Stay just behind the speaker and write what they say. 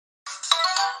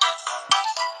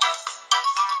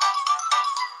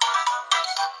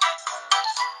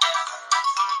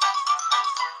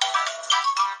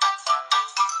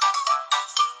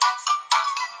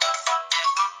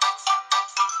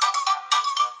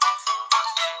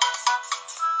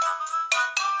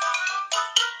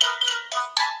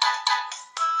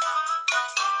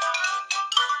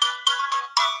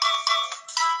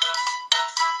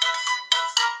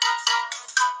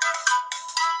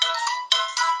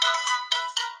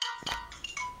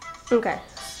Okay,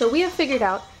 so we have figured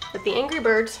out that the Angry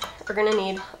Birds are going to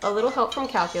need a little help from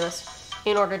calculus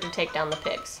in order to take down the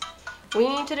pigs. We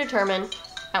need to determine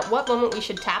at what moment we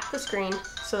should tap the screen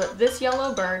so that this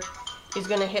yellow bird is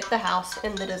going to hit the house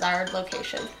in the desired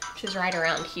location, which is right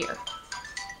around here.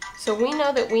 So we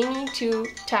know that we need to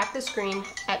tap the screen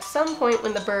at some point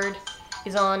when the bird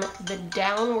is on the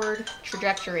downward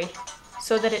trajectory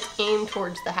so that it's aimed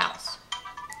towards the house.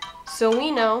 So we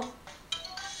know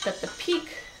that the peak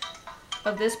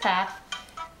of this path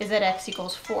is at x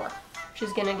equals 4, which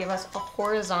is going to give us a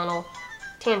horizontal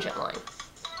tangent line.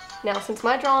 Now, since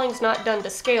my drawing's not done to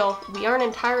scale, we aren't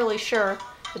entirely sure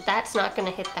that that's not going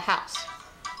to hit the house.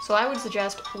 So I would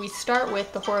suggest we start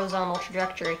with the horizontal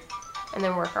trajectory and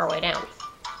then work our way down.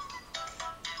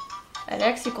 At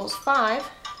x equals 5,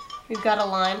 we've got a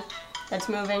line that's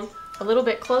moving a little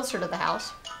bit closer to the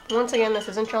house. Once again, this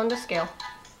isn't drawn to scale.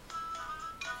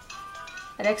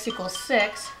 At x equals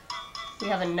 6, we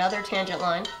have another tangent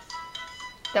line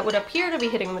that would appear to be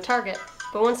hitting the target,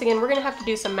 but once again, we're going to have to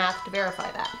do some math to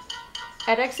verify that.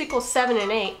 At x equals 7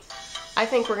 and 8, I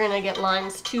think we're going to get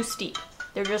lines too steep.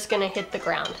 They're just going to hit the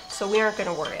ground, so we aren't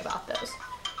going to worry about those.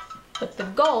 But the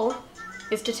goal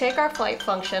is to take our flight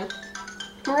function.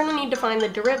 We're going to need to find the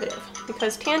derivative,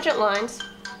 because tangent lines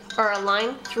are a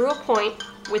line through a point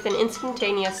with an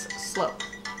instantaneous slope,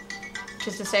 which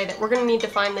is to say that we're going to need to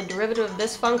find the derivative of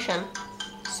this function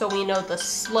so we know the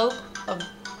slope of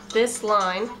this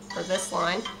line,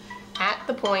 at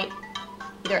the point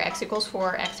either x equals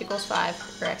 4, x equals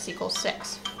 5, or x equals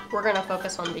 6. We're going to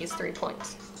focus on these 3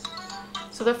 points.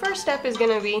 So the first step is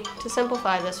going to be to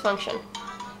simplify this function,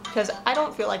 because I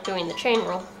don't feel like doing the chain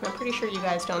rule, and I'm pretty sure you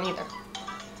guys don't either.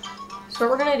 So what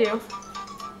we're going to do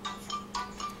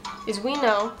is we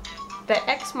know that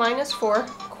x minus 4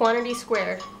 quantity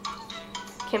squared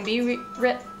can be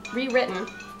rewritten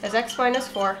as x minus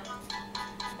 4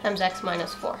 times x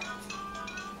minus 4.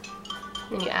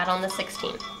 Then you add on the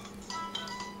 16.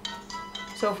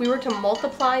 So if we were to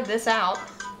multiply this out,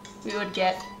 we would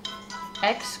get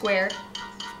x squared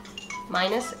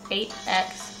minus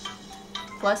 8x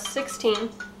plus 16,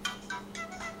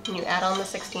 and you add on the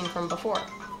 16 from before.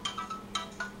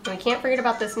 And we can't forget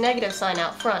about this negative sign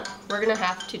out front. We're going to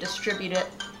have to distribute it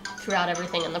throughout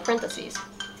everything in the parentheses.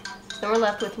 So then we're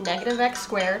left with negative x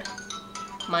squared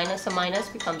minus a minus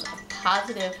becomes a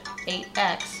positive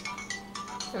 8x,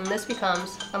 and this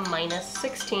becomes a minus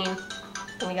 16,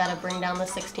 and we got to bring down the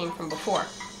 16 from before.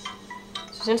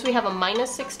 So since we have a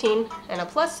minus 16 and a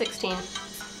plus 16,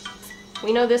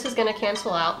 we know this is going to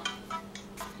cancel out.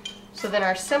 So then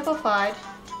our simplified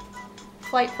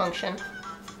flight function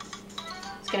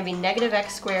is going to be negative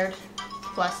x squared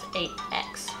plus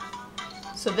 8x.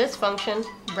 So this function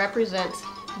represents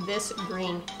this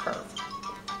green curve.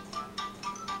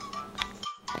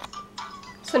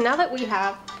 So now that we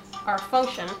have our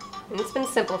function, and it's been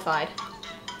simplified,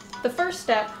 the first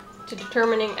step to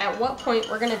determining at what point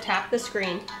we're going to tap the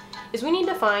screen is we need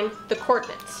to find the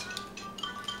coordinates.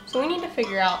 So we need to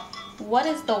figure out what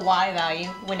is the y value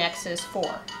when x is 4,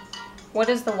 what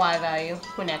is the y value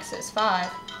when x is 5,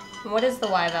 and what is the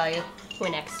y value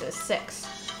when x is 6.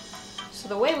 So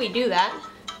the way we do that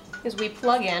is we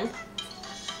plug in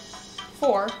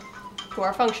 4 to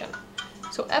our function.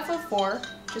 So f of 4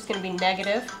 is just going to be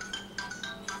negative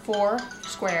 4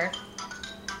 squared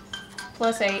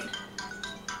plus 8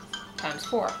 times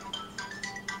 4.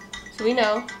 So we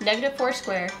know negative 4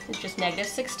 squared is just negative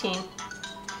 16,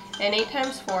 and 8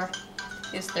 times 4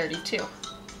 is 32.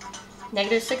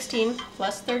 Negative 16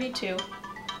 plus 32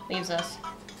 leaves us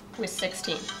with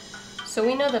 16. So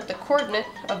we know that the coordinate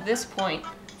of this point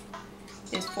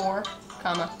is 4,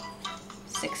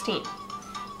 16.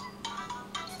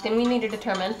 Then we need to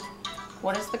determine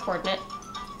what is the coordinate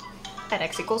at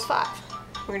x equals 5.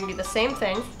 We're going to do the same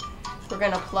thing. We're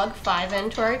going to plug 5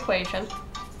 into our equation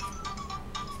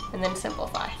and then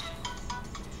simplify.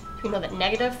 We know that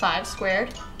negative 5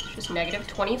 squared is just negative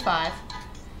 25,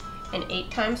 and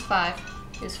 8 times 5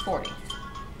 is 40.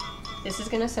 This is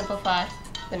going to simplify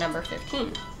the number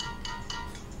 15.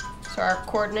 So our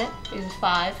coordinate is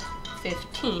 5,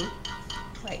 15,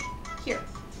 right here.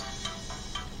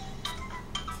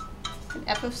 And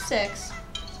f of 6 is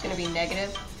going to be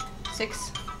negative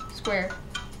 6 squared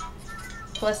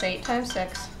plus 8 times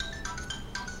 6,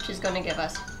 which is going to give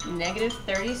us negative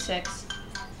 36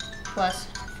 plus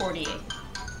 48,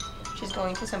 which is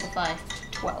going to simplify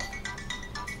to 12.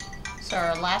 So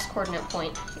our last coordinate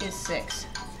point is 6,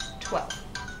 12.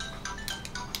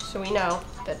 So we know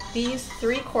that these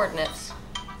 3 coordinates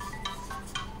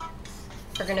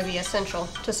are going to be essential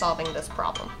to solving this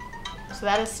problem. So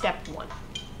that is step 1.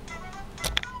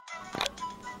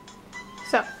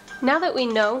 So now that we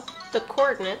know the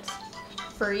coordinates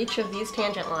for each of these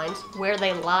tangent lines, where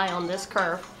they lie on this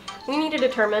curve, we need to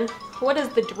determine what is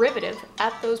the derivative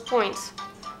at those points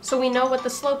so we know what the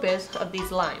slope is of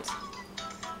these lines.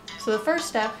 So the first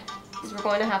step is we're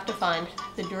going to have to find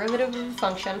the derivative of the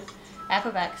function f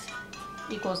of x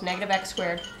equals negative x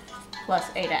squared plus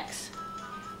 8x.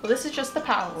 Well, this is just the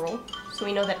power rule, so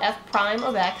we know that f prime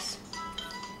of x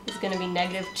is going to be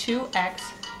negative 2x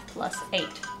plus 8.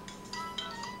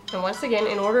 And once again,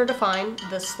 in order to find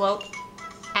the slope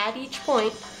at each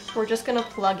point, we're just going to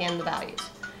plug in the values.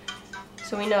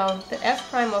 So we know that f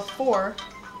prime of 4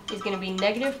 is going to be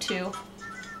negative 2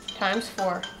 times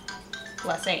 4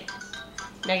 plus 8.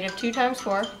 Negative 2 times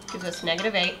 4 gives us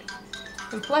negative 8,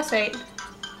 and plus 8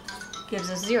 gives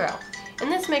us 0.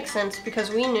 And this makes sense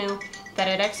because we knew that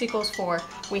at x equals 4,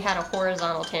 we had a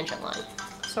horizontal tangent line.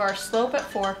 So our slope at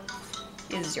 4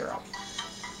 is 0.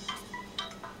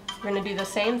 We're going to do the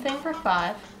same thing for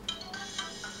 5.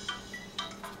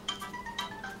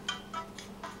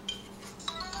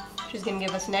 Which is going to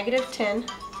give us negative 10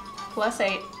 plus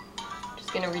 8, which is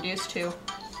going to reduce to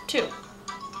 2.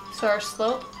 So our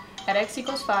slope at x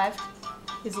equals 5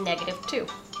 is negative 2.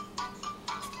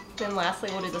 Then lastly,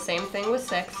 we'll do the same thing with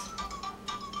 6.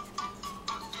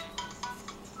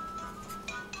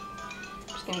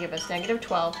 Which is going to give us negative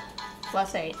 12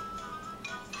 plus 8,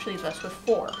 which leaves us with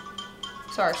 4.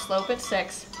 So our slope at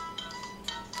 6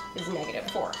 is negative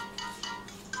 4.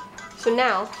 So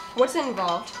now, what's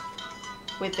involved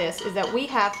with this is that we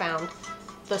have found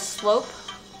the slope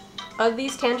of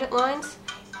these tangent lines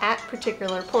at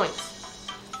particular points.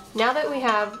 Now that we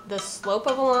have the slope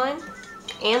of a line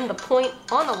and the point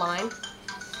on a line,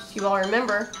 if you all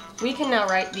remember, we can now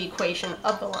write the equation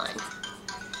of the line.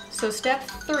 So step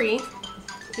 3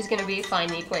 is going to be find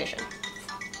the equation.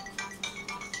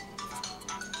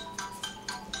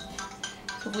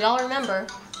 So if we all remember,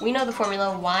 we know the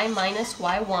formula y minus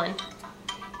y1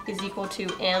 is equal to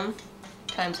m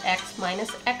times x minus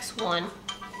x1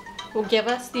 will give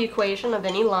us the equation of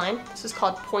any line. This is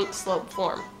called point slope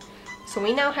form. So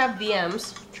we now have the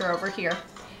m's, which are over here,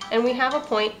 and we have a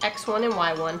point x1 and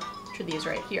y1, which are these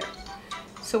right here.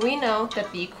 So we know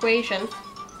that the equation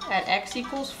at x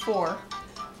equals 4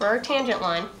 for our tangent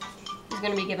line is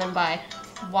going to be given by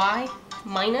y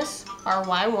minus our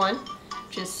y1,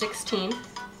 which is 16.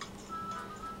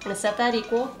 I'm going to set that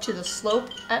equal to the slope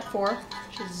at 4,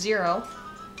 which is 0,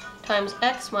 times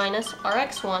x minus our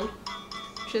x1,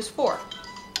 which is 4.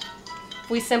 If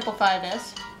we simplify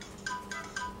this,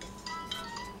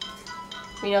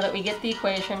 we know that we get the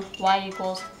equation y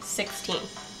equals 16.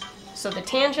 So the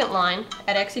tangent line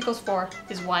at x equals 4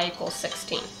 is y equals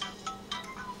 16.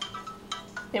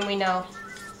 Then we know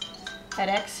at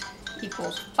x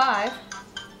equals 5,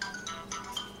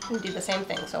 we do the same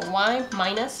thing. So y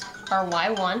minus our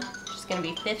y1, which is going to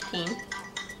be 15, is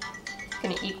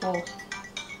going to equal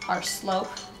our slope,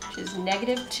 which is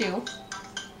negative 2,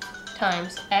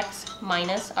 times x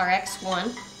minus our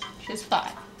x1, which is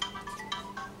 5.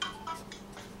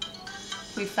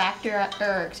 We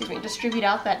distribute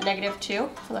out that negative 2,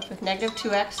 we're left with negative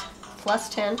 2x plus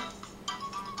 10.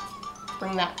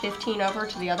 Bring that 15 over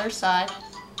to the other side,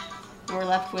 and we're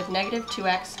left with negative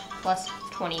 2x plus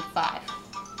 25.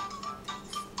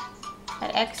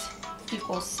 At x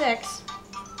equals 6,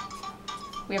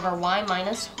 we have our y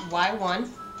minus y1,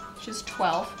 which is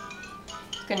 12.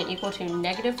 It's going to equal to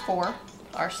negative 4,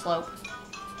 our slope,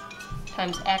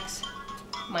 times x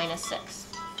minus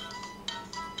 6.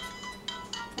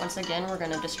 Once again, we're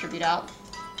going to distribute out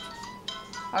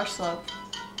our slope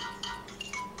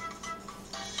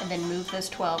and then move this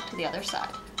 12 to the other side.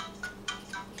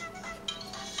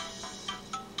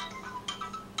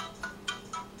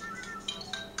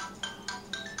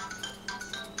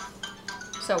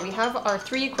 So we have our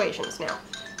 3 equations now.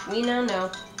 We now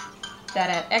know that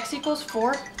at x equals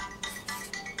 4,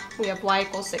 we have y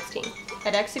equals 16.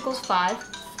 At x equals 5,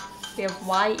 we have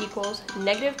y equals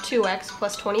negative 2x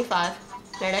plus 25.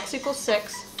 And at x equals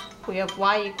 6, we have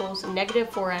y equals negative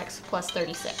 4x plus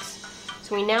 36.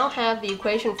 So we now have the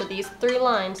equation for these 3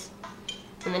 lines.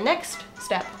 And the next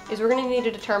step is we're going to need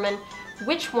to determine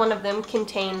which one of them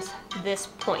contains this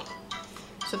point.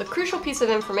 So the crucial piece of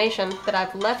information that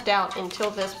I've left out until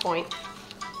this point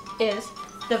is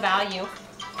the value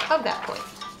of that point.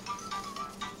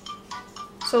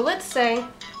 So let's say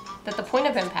that the point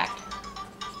of impact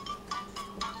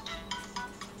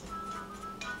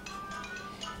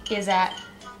is at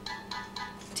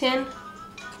 10,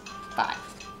 5.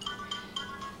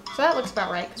 So that looks about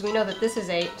right because we know that this is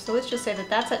 8, so let's just say that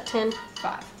that's at 10,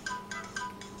 5.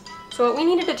 So what we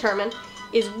need to determine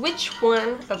is which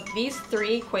one of these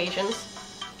 3 equations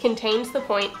contains the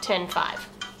point 10, 5.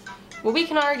 Well, we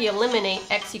can already eliminate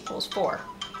x equals 4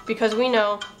 because we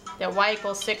know that y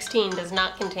equals 16 does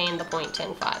not contain the point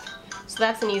 10, 5. So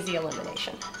that's an easy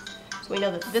elimination. So we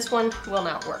know that this one will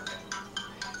not work.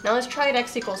 Now let's try at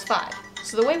x equals 5.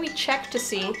 So the way we check to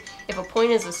see if a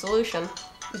point is a solution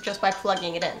is just by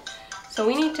plugging it in. So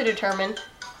we need to determine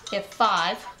if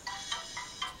 5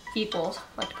 equals,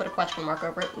 I like to put a question mark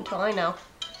over it until I know,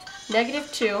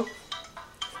 negative 2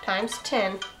 times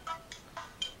 10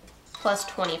 plus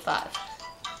 25.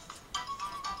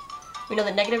 We know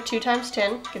that negative 2 times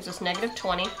 10 gives us negative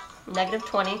 20. Negative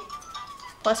 20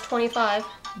 plus 25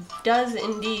 does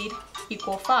indeed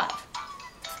equal 5.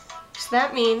 So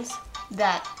that means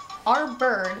that our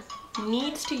bird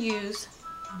needs to use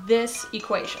this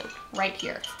equation right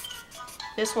here.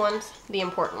 This one's the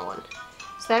important one.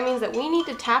 So that means that we need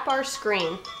to tap our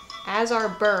screen as our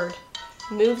bird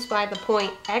moves by the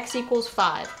point x equals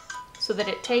 5 so that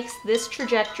it takes this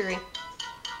trajectory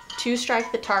to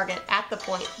strike the target at the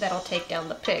point that'll take down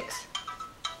the pigs.